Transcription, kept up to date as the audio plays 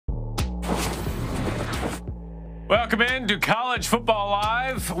Welcome in to College Football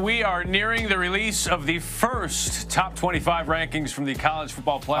Live. We are nearing the release of the first top 25 rankings from the College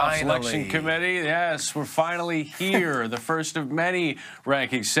Football Playoff Selection Committee. Yes, we're finally here. The first of many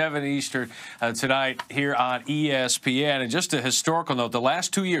rankings, 7 Eastern tonight here on ESPN. And just a historical note, the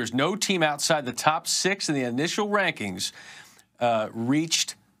last 2 years, no team outside the top 6 in the initial rankings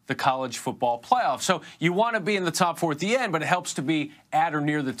reached the college football playoff. So you want to be in the top 4 at the end, but it helps to be at or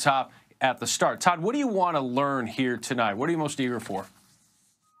near the top at the start. Todd, what do you want to learn here tonight? What are you most eager for?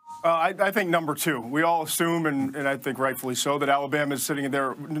 I think number 2. We all assume, and I think rightfully so, that Alabama is sitting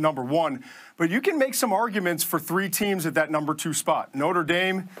there number 1. But you can make some arguments for 3 teams at that number 2 spot. Notre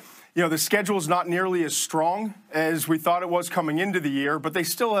Dame, you know, the schedule is not nearly as strong as we thought it was coming into the year, but they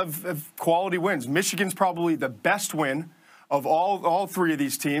still have quality wins. Michigan's probably the best win of all 3 of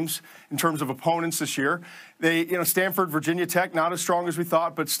these teams in terms of opponents this year. Stanford, Virginia Tech, not as strong as we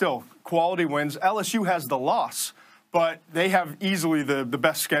thought, but still quality wins. LSU has the loss, but they have easily the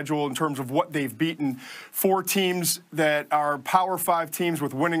best schedule in terms of what they've beaten. 4 teams that are Power 5 teams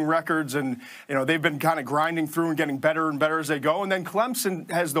with winning records, and they've been kind of grinding through and getting better and better as they go. And then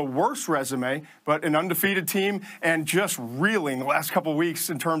Clemson has the worst resume, but an undefeated team, and just reeling the last couple of weeks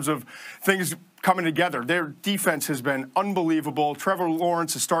in terms of things coming together. Their defense has been unbelievable. Trevor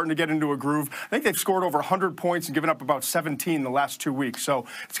Lawrence is starting to get into a groove. I think they've scored over 100 points and given up about 17 the last 2 weeks. So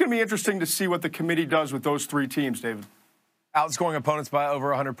it's going to be interesting to see what the committee does with those 3 teams, David. Outscoring opponents by over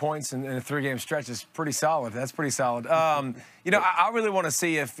 100 points in a 3-game stretch is pretty solid. That's pretty solid. I really want to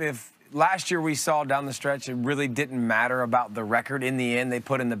see if last year we saw down the stretch it really didn't matter about the record. In the end, they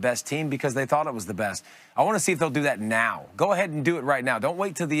put in the best team because they thought it was the best. I want to see if they'll do that now. Go ahead and do it right now. Don't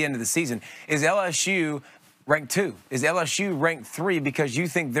wait till the end of the season. Is LSU ranked 2? Is LSU ranked 3 because you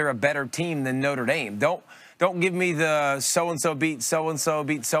think they're a better team than Notre Dame? Don't give me the so-and-so beat so-and-so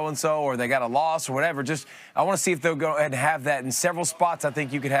beat so-and-so, or they got a loss or whatever. Just, I want to see if they'll go ahead and have that. In several spots, I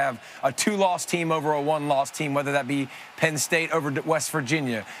think you could have a 2-loss team over a 1-loss team, whether that be Penn State over West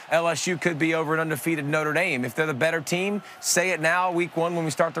Virginia. LSU could be over an undefeated Notre Dame. If they're the better team, say it now, week 1 when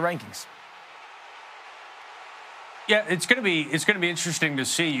we start the rankings. Yeah, it's going to be interesting to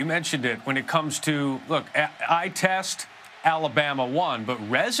see. You mentioned it when it comes to, look, eye test, Alabama won, but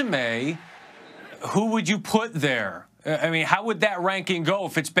resume, who would you put there? I mean, how would that ranking go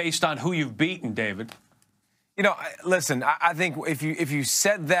if it's based on who you've beaten, David? Listen, I think if you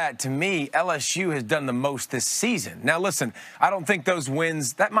said that to me, LSU has done the most this season. Now, listen, I don't think those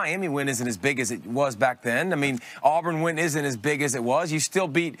wins, that Miami win isn't as big as it was back then. I mean, Auburn win isn't as big as it was. You still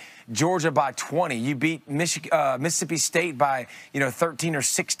beat Georgia by 20. You beat Mississippi State by 13 or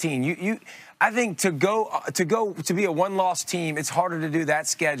 16. I think to be a 1-loss team, it's harder to do that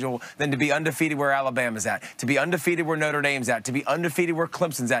schedule than to be undefeated where Alabama's at, to be undefeated where Notre Dame's at, to be undefeated where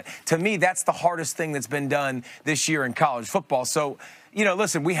Clemson's at. To me, that's the hardest thing that's been done this year in college football. So,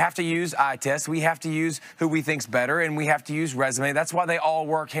 listen, we have to use eye test. We have to use who we think's better, and we have to use resume. That's why they all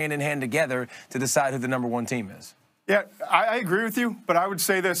work hand in hand together to decide who the number 1 team is. Yeah, I agree with you, but I would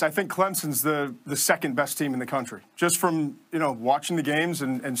say this. I think Clemson's the second best team in the country, just from, watching the games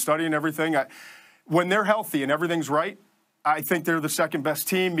and studying everything. When they're healthy and everything's right, I think they're the second best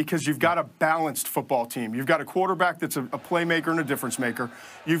team because you've got a balanced football team. You've got a quarterback that's a playmaker and a difference maker.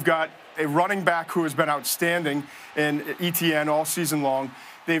 You've got a running back who has been outstanding in ETN all season long.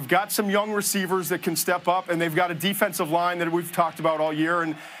 They've got some young receivers that can step up, and they've got a defensive line that we've talked about all year.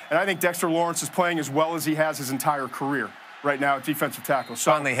 And I think Dexter Lawrence is playing as well as he has his entire career right now at defensive tackle.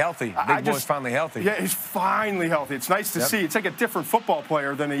 So finally healthy. Big boy's finally healthy. Yeah, he's finally healthy. It's nice to see. It's like a different football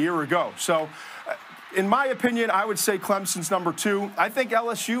player than a year ago. So, in my opinion, I would say Clemson's number 2. I think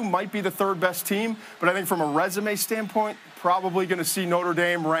LSU might be the 3rd best team, but I think from a resume standpoint, probably going to see Notre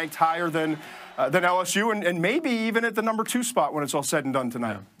Dame ranked higher than LSU, and maybe even at the number 2 spot when it's all said and done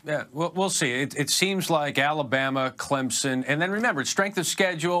tonight. Yeah, we'll see. It seems like Alabama, Clemson, and then remember, strength of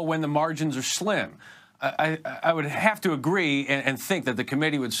schedule when the margins are slim. I would have to agree and think that the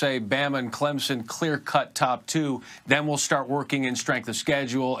committee would say Bama and Clemson clear-cut top 2. Then we'll start working in strength of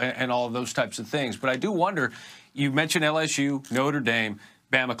schedule and all of those types of things. But I do wonder, you mentioned LSU, Notre Dame,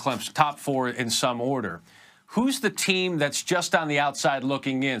 Bama, Clemson, top 4 in some order. Who's the team that's just on the outside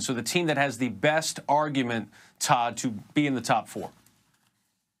looking in? So the team that has the best argument, Todd, to be in the top 4?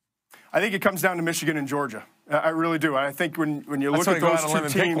 I think it comes down to Michigan and Georgia. I really do. I think when you look at those 2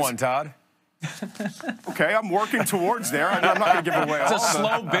 teams, pick one, Todd. Okay, I'm working towards there. I'm not going to give away all. It's a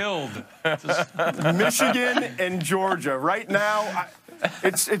slow build. Michigan and Georgia. Right now,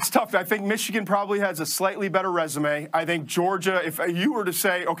 it's tough. I think Michigan probably has a slightly better resume. I think Georgia, if you were to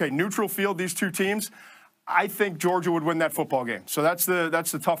say, okay, neutral field, these 2 teams, I think Georgia would win that football game. So that's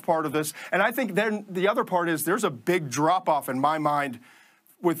the tough part of this. And I think then the other part is there's a big drop-off in my mind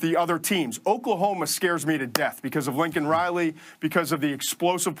with the other teams. Oklahoma scares me to death because of Lincoln Riley, because of the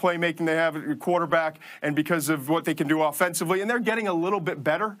explosive playmaking they have at quarterback, and because of what they can do offensively. And they're getting a little bit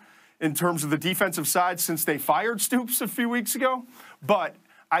better in terms of the defensive side since they fired Stoops a few weeks ago. But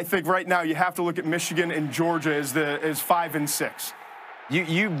I think right now you have to look at Michigan and Georgia as 5 and 6.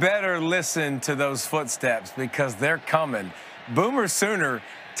 You better listen to those footsteps because they're coming. Boomer Sooner,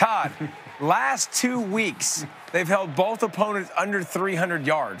 Todd, last 2 weeks, they've held both opponents under 300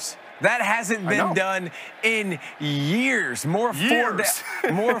 yards. That hasn't been done in years. Years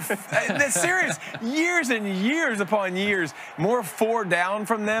That's serious. Years and years upon years. More 4 down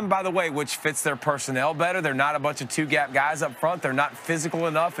from them, by the way, which fits their personnel better. They're not a bunch of 2-gap guys up front. They're not physical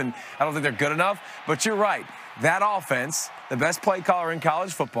enough, and I don't think they're good enough. But you're right. That offense, the best play caller in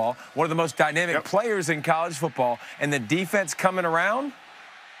college football, one of the most dynamic players in college football, and the defense coming around,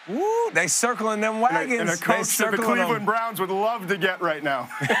 woo, they circling them wagons. And a coach that the Cleveland Browns would love to get right now.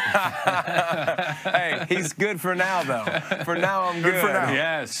 Hey, he's good for now, though. For now, I'm good. For now.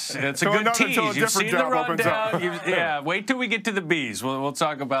 Yes, it's a good tease. You've seen the rundown. Yeah, wait till we get to the bees. We'll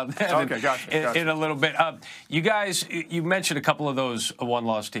talk about that in a little bit. You guys, you mentioned a couple of those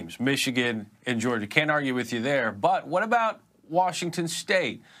one-loss teams, Michigan and Georgia. Can't argue with you there. But what about Washington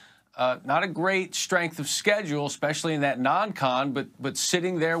State? Not a great strength of schedule, especially in that non-con, but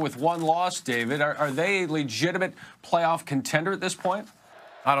sitting there with one loss, David. Are they a legitimate playoff contender at this point?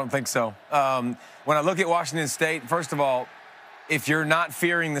 I don't think so. When I look at Washington State, first of all, if you're not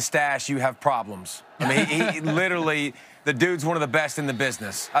fearing the stash, you have problems. I mean, he literally, the dude's one of the best in the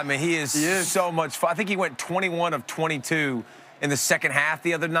business. I mean, he is so much fun. I think he went 21 of 22 in the second half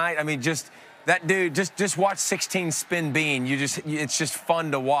the other night. I mean, that dude, just watch 16 spin bean. It's just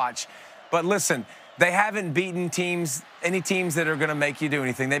fun to watch. But listen, they haven't beaten any teams that are going to make you do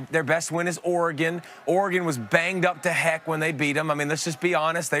anything. Their best win is Oregon. Oregon was banged up to heck when they beat them. I mean, let's just be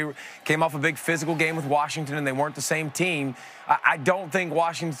honest. They came off a big physical game with Washington, and they weren't the same team. I don't think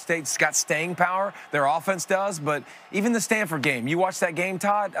Washington State's got staying power. Their offense does. But even the Stanford game, you watched that game,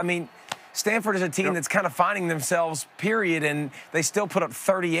 Todd? I mean, Stanford is a team that's kind of finding themselves, period, and they still put up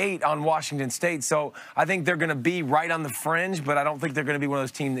 38 on Washington State. So I think they're going to be right on the fringe, but I don't think they're going to be one of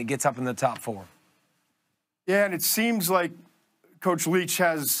those teams that gets up in the top 4. Yeah, and it seems like Coach Leach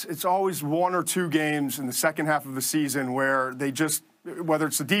it's always 1 or 2 games in the second half of the season where they just, whether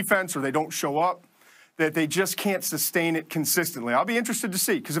it's the defense or they don't show up, that they just can't sustain it consistently. I'll be interested to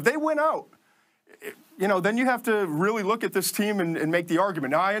see, because if they win out, then you have to really look at this team and make the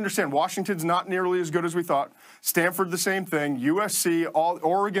argument. Now, I understand Washington's not nearly as good as we thought. Stanford, the same thing. USC,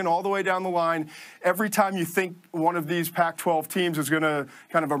 Oregon, all the way down the line. Every time you think one of these Pac-12 teams is going to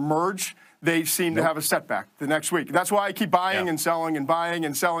kind of emerge, they seem to have a setback the next week. That's why I keep buying and selling and buying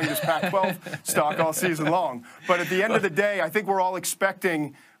and selling this Pac-12 stock all season long. But at the end of the day, I think we're all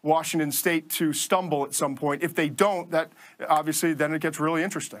expecting Washington State to stumble at some point. If they don't, that obviously then it gets really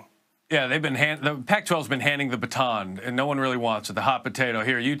interesting. Yeah, the Pac-12's been handing the baton, and no one really wants it. The hot potato,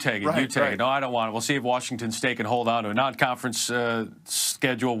 here, you take it, you take it. No, I don't want it. We'll see if Washington State can hold on to a non-conference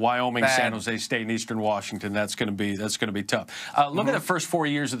schedule. Wyoming, San Jose State, and Eastern Washington. That's going to be tough. Look at the first 4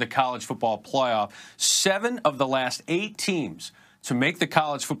 years of the college football playoff. 7 of the last 8 teams to make the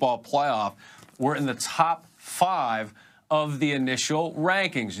college football playoff were in the top 5 of the initial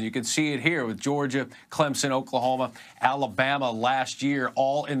rankings. And you can see it here with Georgia, Clemson, Oklahoma, Alabama last year,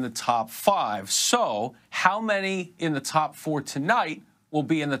 all in the top 5. So how many in the top 4 tonight will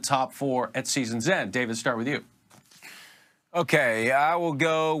be in the top 4 at season's end? David, start with you. Okay, I will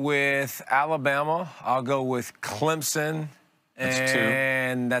go with Alabama. I'll go with Clemson.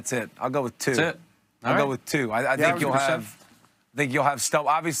 That's it. I'll go with 2. That's it. I'll go with 2. I think you'll have...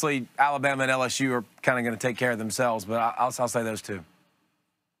 Obviously, Alabama and LSU are kind of going to take care of themselves, but I'll say those 2.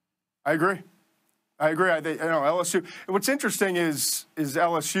 I agree. I think, LSU. What's interesting is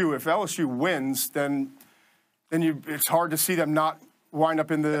LSU. If LSU wins, then it's hard to see them not wind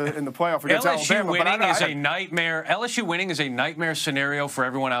up in the playoff against Alabama. LSU winning is a nightmare scenario for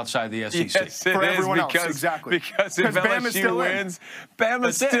everyone outside the SEC. Yes, for everyone else, exactly. Because if LSU wins,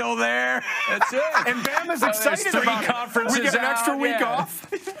 Bama's still there. That's it. And Bama's excited about conferences. We get an extra week off.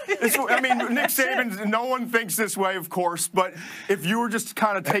 I mean, Nick Saban, no one thinks this way, of course, but if you were just to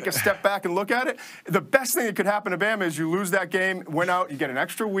kind of take a step back and look at it, the best thing that could happen to Bama is you lose that game, win out, you get an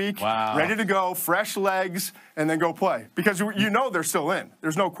extra week, ready to go, fresh legs, and then go play. Because you know they're still in.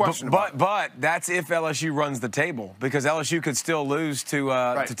 There's no question about it. But that's if LSU runs the table, because LSU could still lose to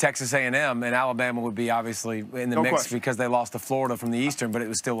Texas A&M, and Alabama would be obviously in the mix because they lost to Florida from the Eastern, but it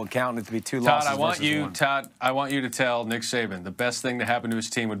was still counted to be 2 losses. Todd, I want you to tell Nick Saban the best thing to happen to his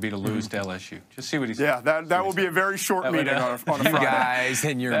team would be to lose to LSU. Just see what he says. Yeah, that will be a very short meeting on a Friday. You guys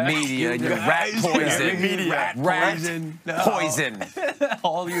and your media and your rat poison. Rat poison.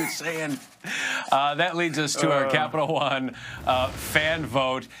 All you're saying. That leads us to our Capital One fan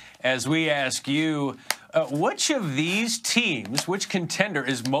vote as we ask you, which of these teams, which contender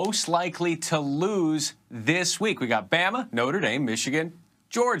is most likely to lose this week? We got Bama, Notre Dame, Michigan,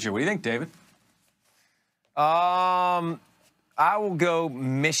 Georgia. What do you think, David? I will go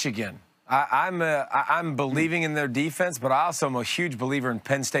Michigan. I'm believing in their defense, but I also am a huge believer in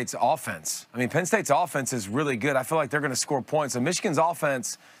Penn State's offense. I mean, Penn State's offense is really good. I feel like they're going to score points. So Michigan's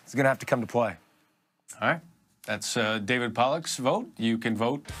offense is going to have to come to play. All right. That's David Pollock's vote. You can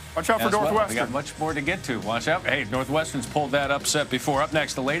vote. Watch out for Northwestern. Well. We got much more to get to. Watch out. Hey, Northwestern's pulled that upset before. Up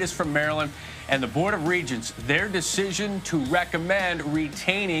next, the latest from Maryland and the Board of Regents, their decision to recommend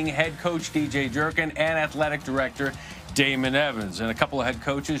retaining head coach DJ Durkin and athletic director Damon Evans. And a couple of head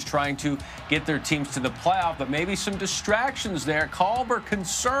coaches trying to get their teams to the playoff, but maybe some distractions there. Culver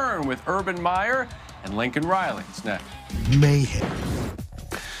concerned with Urban Meyer and Lincoln Riley. It's next. Mayhem.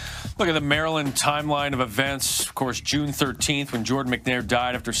 Look at the Maryland timeline of events. Of course, June 13th, when Jordan McNair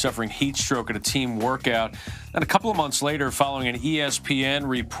died after suffering heat stroke at a team workout. And a couple of months later, following an ESPN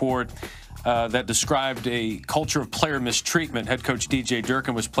report that described a culture of player mistreatment, head coach DJ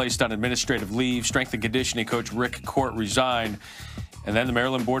Durkin was placed on administrative leave. Strength and conditioning coach Rick Court resigned. And then the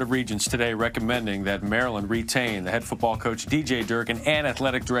Maryland Board of Regents today recommending that Maryland retain the head football coach DJ Durkin and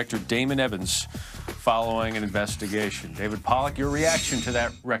athletic director Damon Evans following an investigation. David Pollock, your reaction to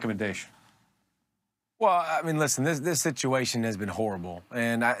that recommendation? Well, I mean, listen, this situation has been horrible,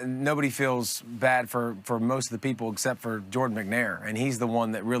 and nobody feels bad for most of the people except for Jordan McNair, and he's the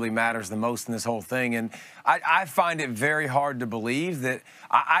one that really matters the most in this whole thing. And I find it very hard to believe that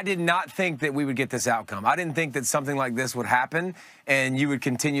I did not think that we would get this outcome. I didn't think that something like this would happen, and you would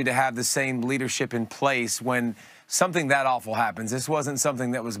continue to have the same leadership in place when something that awful happens. This wasn't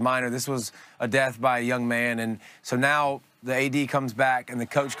something that was minor. This was a death by a young man, and so now the AD comes back and the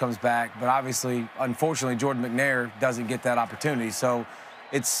coach comes back, but obviously, unfortunately, Jordan McNair doesn't get that opportunity. So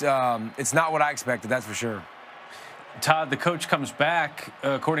it's not what I expected, that's for sure. Todd, the coach comes back,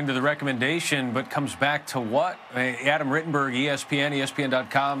 according to the recommendation, but comes back to what? Adam Rittenberg,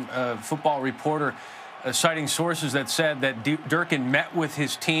 ESPN.com, football reporter, citing sources that said that Durkin met with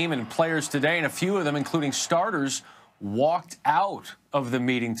his team and players today, and a few of them, including starters, walked out of the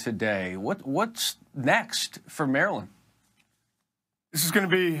meeting today. What's next for Maryland? This is going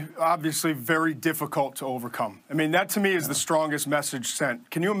to be obviously very difficult to overcome. I mean, that to me is the strongest message sent.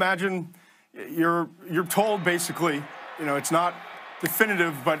 Can you imagine? You're told basically, you know, it's not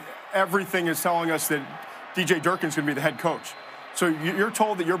definitive, but everything is telling us that DJ Durkin's going to be the head coach. So you're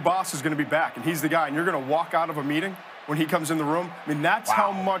told that your boss is going to be back and he's the guy, and you're going to walk out of a meeting when he comes in the room. I mean, that's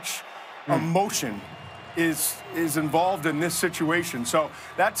how much emotion is involved in this situation. So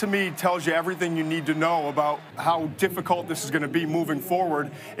that to me tells you everything you need to know about how difficult this is going to be moving forward,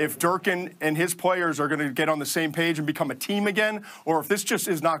 if Durkin and his players are going to get on the same page and become a team again, or if this just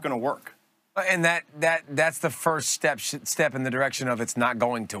is not going to work. And that's the first step in the direction of it's not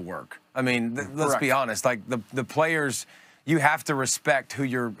going to work. I mean, let's be honest, like the players, you have to respect who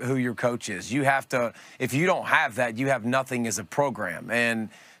your coach is. You have to, if you don't have that, you have nothing as a program. And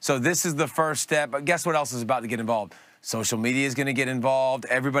so this is the first step. But guess what else is about to get involved? Social media is going to get involved.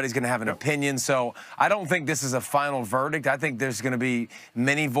 Everybody's going to have an opinion. So I don't think this is a final verdict. I think there's going to be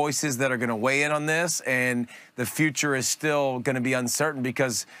many voices that are going to weigh in on this, and the future is still going to be uncertain,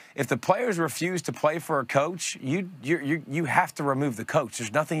 because if the players refuse to play for a coach, you have to remove the coach.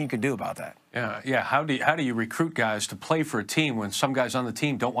 There's nothing you can do about that. Yeah. How do you recruit guys to play for a team when some guys on the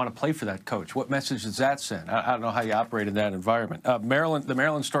team don't want to play for that coach? What message does that send? I don't know how you operate in that environment. The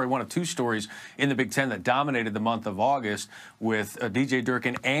Maryland story, one of two stories in the Big Ten that dominated the month of August, with DJ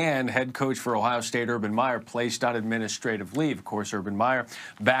Durkin and head coach for Ohio State, Urban Meyer, placed on administrative leave. Of course, Urban Meyer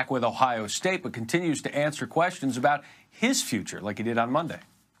back with Ohio State, but continues to answer questions about his future, like he did on Monday.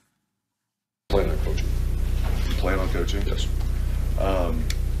 Plan on coaching. You plan on coaching? Yes.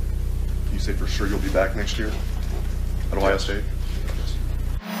 You say for sure you'll be back next year at Ohio State?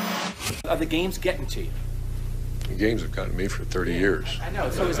 Are the games getting to you? The games have gotten me for 30 years. I know.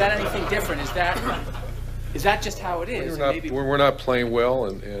 So is that anything different? Is that just how it is? We're not playing well,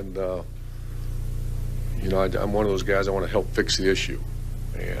 and you know, I'm one of those guys. I want to help fix the issue,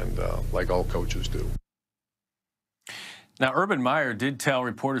 and like all coaches do. Now, Urban Meyer did tell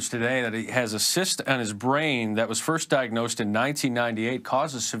reporters today that he has a cyst on his brain that was first diagnosed in 1998,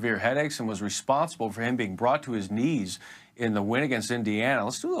 causes severe headaches, and was responsible for him being brought to his knees in the win against Indiana.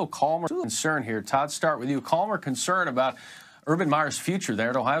 Let's do a little calmer concern here. Todd, start with you. Calmer concern about Urban Meyer's future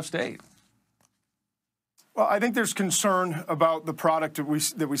there at Ohio State. Well, I think there's concern about the product that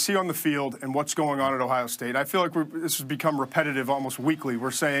we see on the field and what's going on at Ohio State. I feel like this has become repetitive almost weekly.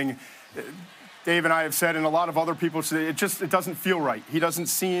 We're saying, Dave and I have said, and a lot of other people say, it doesn't feel right. He doesn't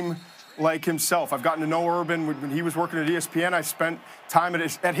seem like himself. I've gotten to know Urban when he was working at ESPN. I spent time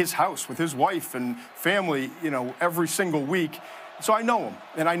at his house with his wife and family, you know, every single week. So I know him,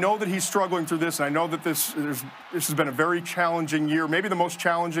 and I know that he's struggling through this, and I know that this has been a very challenging year, maybe the most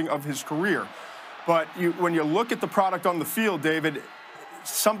challenging of his career. But when you look at the product on the field, David,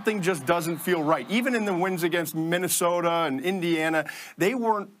 something just doesn't feel right. Even in the wins against Minnesota and Indiana, they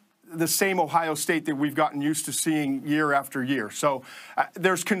weren't the same Ohio State that we've gotten used to seeing year after year. So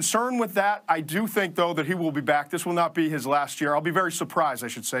there's concern with that. I do think, though, that he will be back. This will not be his last year. I'll be very surprised, I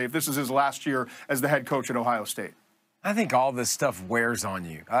should say, if this is his last year as the head coach at Ohio State. I think all this stuff wears on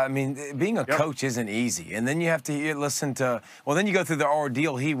you. I mean, being a coach isn't easy. And then you have to listen to, well, then you go through the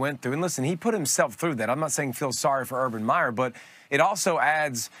ordeal he went through. And listen, he put himself through that. I'm not saying feel sorry for Urban Meyer, but it also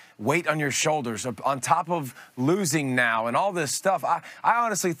adds weight on your shoulders on top of losing now and all this stuff. I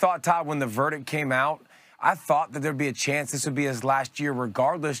honestly thought, Todd, when the verdict came out, I thought that there'd be a chance this would be his last year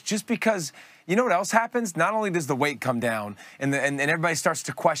regardless, just because you know what else happens? Not only does the weight come down and everybody starts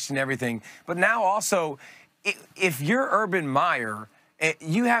to question everything, but now also, if you're Urban Meyer,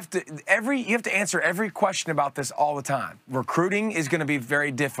 you have to answer every question about this all the time. Recruiting is going to be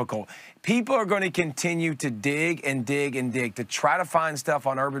very difficult. People are going to continue to dig and dig and dig to try to find stuff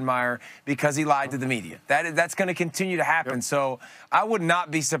on Urban Meyer because he lied to the media. That's going to continue to happen. Yep. So I would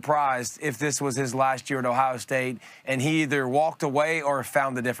not be surprised if this was his last year at Ohio State and he either walked away or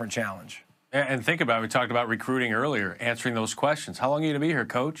found a different challenge. And think about it. We talked about recruiting earlier, answering those questions. How long are you going to be here,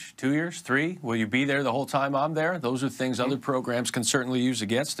 Coach? 2 years? 3? Will you be there the whole time I'm there? Those are things other programs can certainly use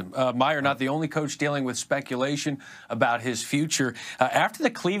against him. Meyer, not the only coach dealing with speculation about his future. After the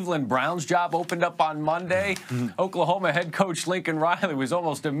Cleveland Browns job opened up on Monday, Oklahoma head coach Lincoln Riley was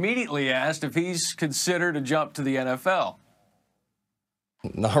almost immediately asked if he's considered a jump to the NFL.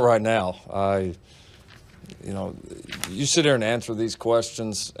 Not right now. You know, you sit there and answer these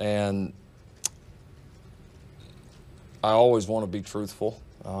questions, and I always want to be truthful.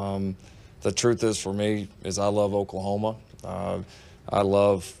 The truth is, for me, is I love Oklahoma. I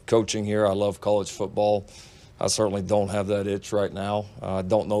love coaching here. I love college football. I certainly don't have that itch right now. I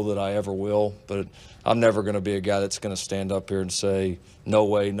don't know that I ever will, but I'm never going to be a guy that's going to stand up here and say, no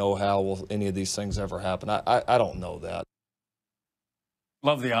way, no how will any of these things ever happen. I don't know that.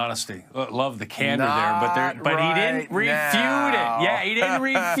 Love the honesty. Love the candor there. But he didn't refute it. Yeah, he didn't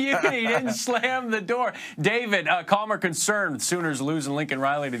refute it. He didn't slam the door. David, calmer concern with Sooners losing Lincoln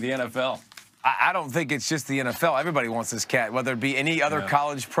Riley to the NFL. I don't think it's just the NFL. Everybody wants this cat, whether it be any other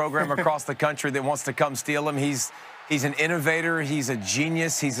college program across the country that wants to come steal him. He's an innovator. He's a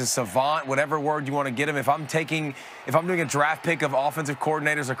genius. He's a savant, whatever word you want to get him. If I'm doing a draft pick of offensive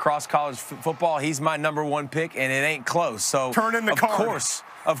coordinators across college football, he's my #1 pick, and it ain't close. So turn in the card.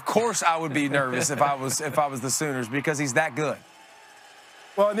 Of course, I would be nervous if I was the Sooners because he's that good.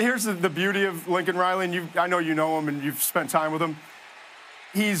 Well, and here's the beauty of Lincoln Riley, and I know you know him and you've spent time with him.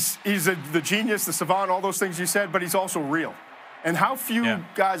 He's the genius, the savant, all those things you said, but he's also real. And how few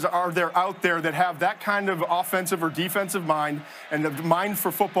guys are there out there that have that kind of offensive or defensive mind and the mind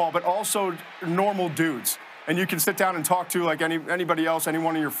for football, but also normal dudes. And you can sit down and talk to like anybody else, any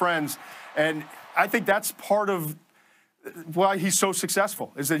one of your friends. And I think that's part of why he's so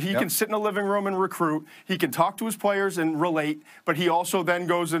successful, is that he can sit in a living room and recruit. He can talk to his players and relate, but he also then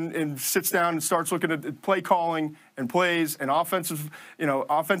goes and sits down and starts looking at play calling and plays and offensive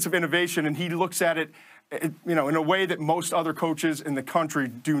innovation, and he looks at it, in a way that most other coaches in the country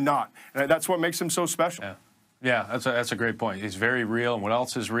do not. And that's what makes him so special. Yeah, that's a great point. He's very real, and what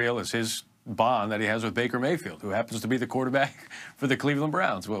else is real is his bond that he has with Baker Mayfield, who happens to be the quarterback for the Cleveland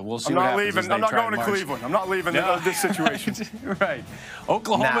Browns. We'll see what happens. I'm not going to Cleveland. I'm not leaving this situation. Right.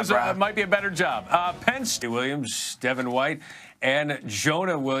 Oklahoma's might be a better job. Penn State Williams, Devin White, and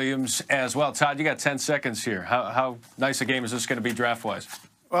Jonah Williams as well. Todd, you got 10 seconds here. How nice a game is this going to be draft-wise?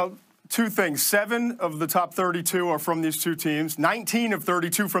 Well, two things. 7 of the top 32 are from these two teams. 19 of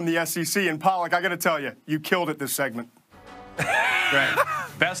 32 from the SEC. And Pollock, I got to tell you, you killed it this segment. Right.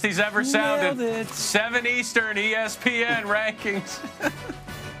 Best he's ever sounded. 7 Eastern ESPN rankings.